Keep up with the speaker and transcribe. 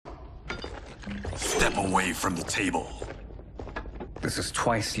Step away from the table. This is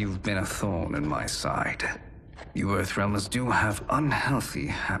twice you've been a thorn in my side. You Earthrealmers do have unhealthy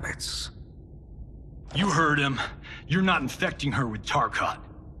habits. You heard him. You're not infecting her with Tarkat.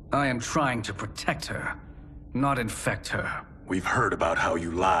 I am trying to protect her, not infect her. We've heard about how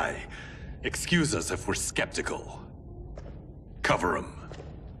you lie. Excuse us if we're skeptical. Cover him.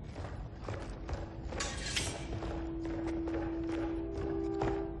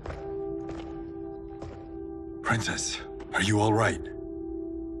 Princess, are you all right?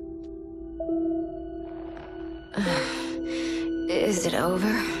 Is it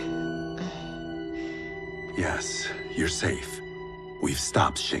over? Yes, you're safe. We've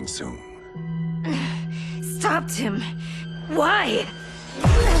stopped Shang Tsung. Stopped him? Why?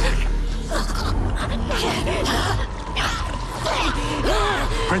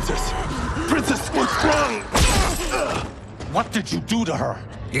 Princess! Princess, what's wrong? What did you do to her?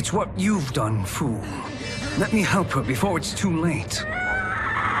 It's what you've done, fool. Let me help her before it's too late.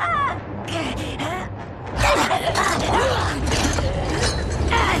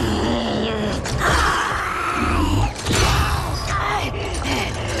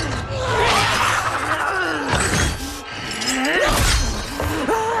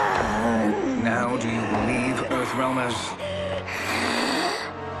 Now do you believe, Earthrealmers?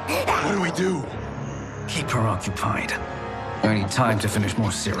 What do we do? Keep her occupied. I need time to finish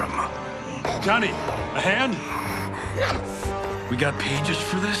more serum. Johnny, a hand? We got pages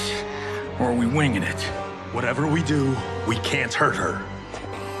for this? Or are we winging it? Whatever we do, we can't hurt her.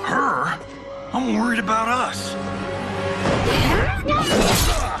 Her? I'm worried about us.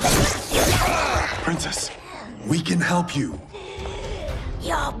 Princess, we can help you.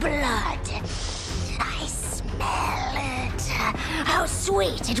 Your blood. I smell it. How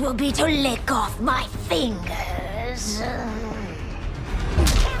sweet it will be to lick off my fingers.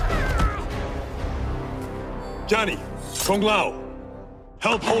 Johnny, Kung Lao,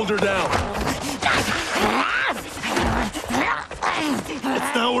 help hold her down.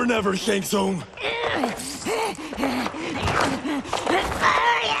 It's now or never, Shang Tsung.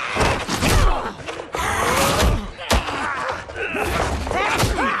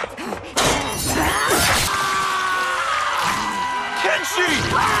 Kenshi!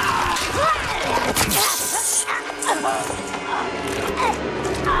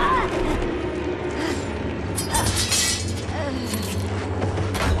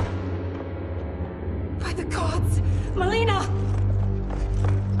 By the gods! Melina!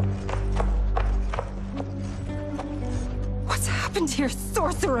 What's happened here,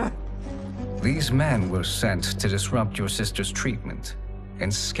 sorcerer? These men were sent to disrupt your sister's treatment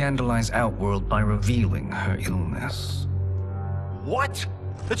and scandalize Outworld by revealing her illness. What?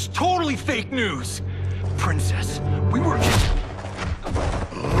 That's totally fake news! Princess, we were just...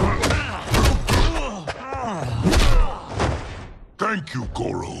 Thank you,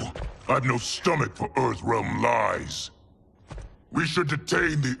 Goro. I've no stomach for Earthrealm lies. We should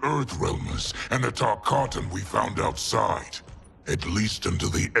detain the Earthrealmers and the Tarkatan we found outside. At least until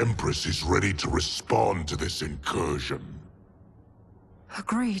the Empress is ready to respond to this incursion.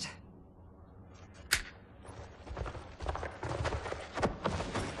 Agreed.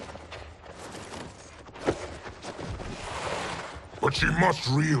 But she must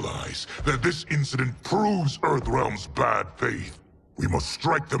realize that this incident proves Earthrealm's bad faith. We must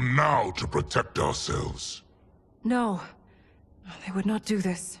strike them now to protect ourselves. No. They would not do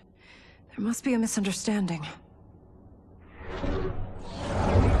this. There must be a misunderstanding.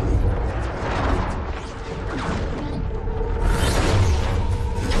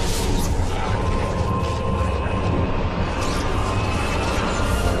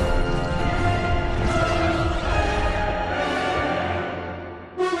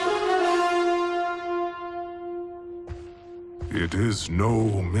 It is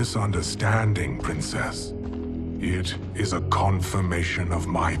no misunderstanding, Princess. It is a confirmation of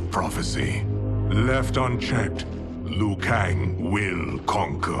my prophecy. Left unchecked, Liu Kang will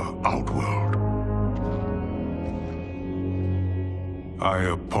conquer Outworld. I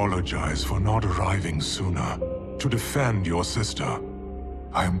apologize for not arriving sooner to defend your sister.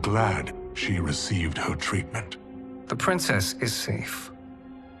 I am glad she received her treatment. The princess is safe,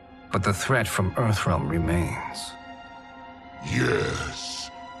 but the threat from Earthrealm remains.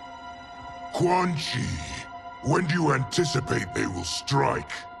 Yes. Quan Chi, when do you anticipate they will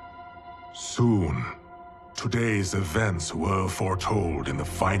strike? Soon. Today's events were foretold in the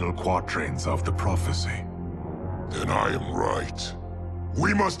final quatrains of the prophecy. Then I am right.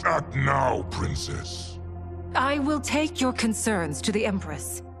 We must act now, Princess. I will take your concerns to the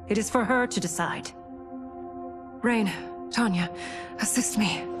Empress. It is for her to decide. Rain, Tanya, assist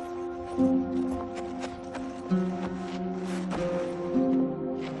me.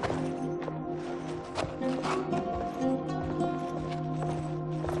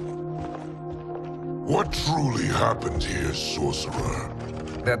 What truly happened here, sorcerer?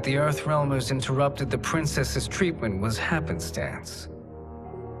 That the Earthrealmers interrupted the princess's treatment was happenstance.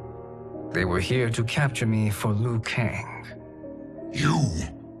 They were here to capture me for Liu Kang. You?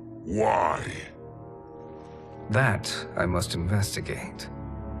 Why? That I must investigate.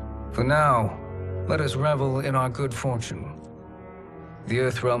 For now, let us revel in our good fortune. The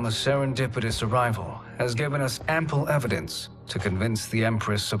Earthrealm's serendipitous arrival has given us ample evidence to convince the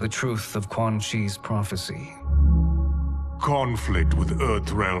Empress of the truth of Quan Chi's prophecy. Conflict with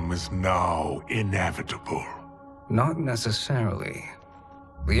Earthrealm is now inevitable. Not necessarily.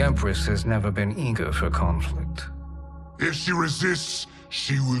 The Empress has never been eager for conflict. If she resists,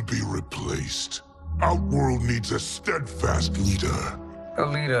 she will be replaced. Outworld needs a steadfast leader. A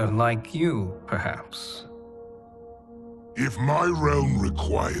leader like you, perhaps. If my realm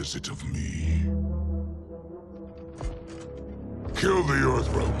requires it of me. Kill the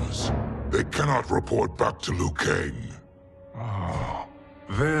Earthrealmers. They cannot report back to Liu Kang. Oh,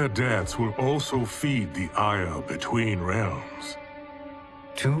 their deaths will also feed the ire between realms.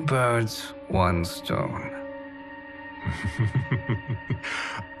 2 birds, 1 stone.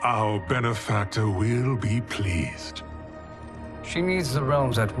 Our benefactor will be pleased. She needs the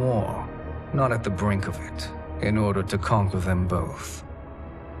realms at war, not at the brink of it, in order to conquer them both.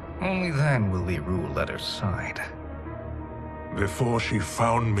 Only then will we rule at her side. Before she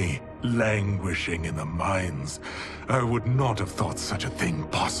found me languishing in the mines, I would not have thought such a thing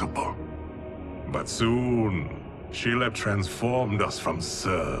possible. But soon, she'll have transformed us from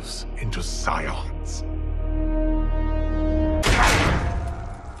serfs into scions.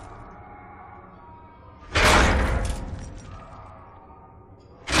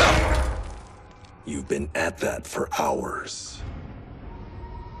 You've been at that for hours.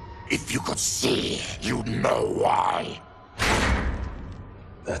 If you could see, you'd know why.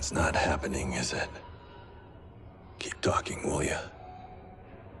 That's not happening, is it? Keep talking, will ya?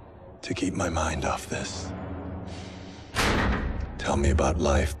 To keep my mind off this. Tell me about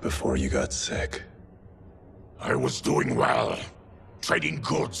life before you got sick. I was doing well, trading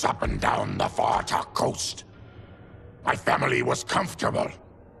goods up and down the Varta coast. My family was comfortable,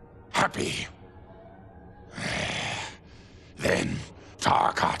 happy. Then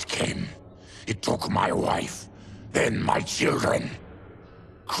Tarkat came. It took my wife, then my children.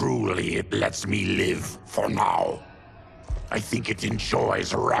 Cruelly, it lets me live for now. I think it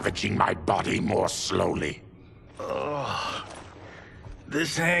enjoys ravaging my body more slowly. Ugh.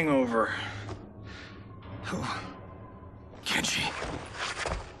 This hangover. Kenshi.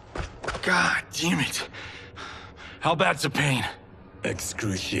 God damn it. How bad's the pain?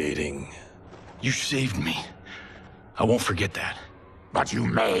 Excruciating. You saved me. I won't forget that. But you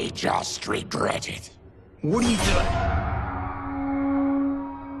may just regret it. What are you doing?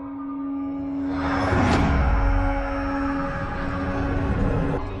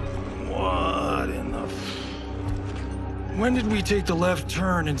 When did we take the left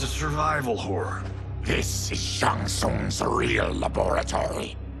turn into survival horror? This is Shang Tsung's real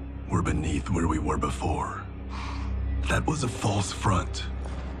laboratory. We're beneath where we were before. That was a false front.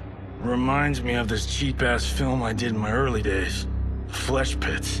 Reminds me of this cheap-ass film I did in my early days. Flesh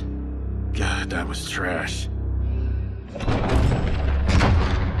Pits. God, that was trash.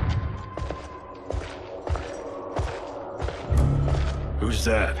 Who's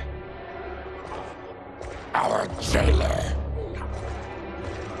that? Our jailer.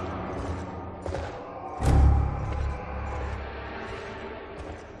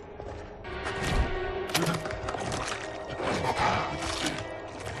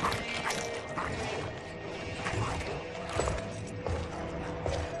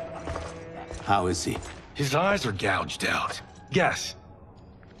 How is he? His eyes are gouged out. Guess.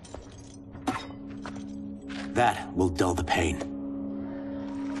 That will dull the pain.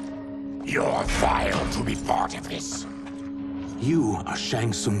 You're vile to be part of this. You are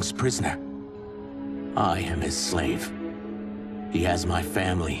Shang Tsung's prisoner. I am his slave. He has my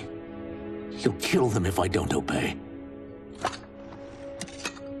family. He'll kill them if I don't obey.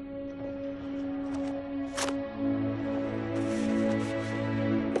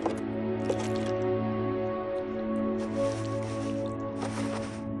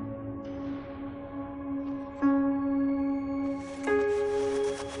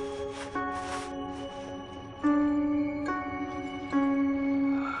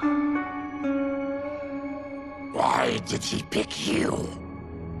 Why did he pick you?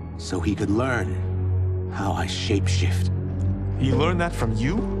 So he could learn how I shapeshift. He learned that from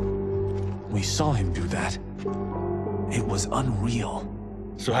you? We saw him do that. It was unreal.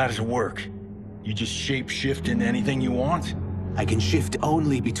 So how does it work? You just shape-shift into anything you want? I can shift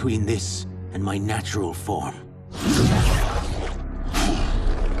only between this and my natural form.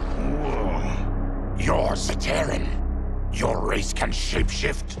 Whoa. You're Zateran. Your race can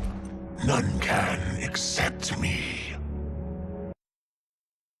shapeshift. None can except me.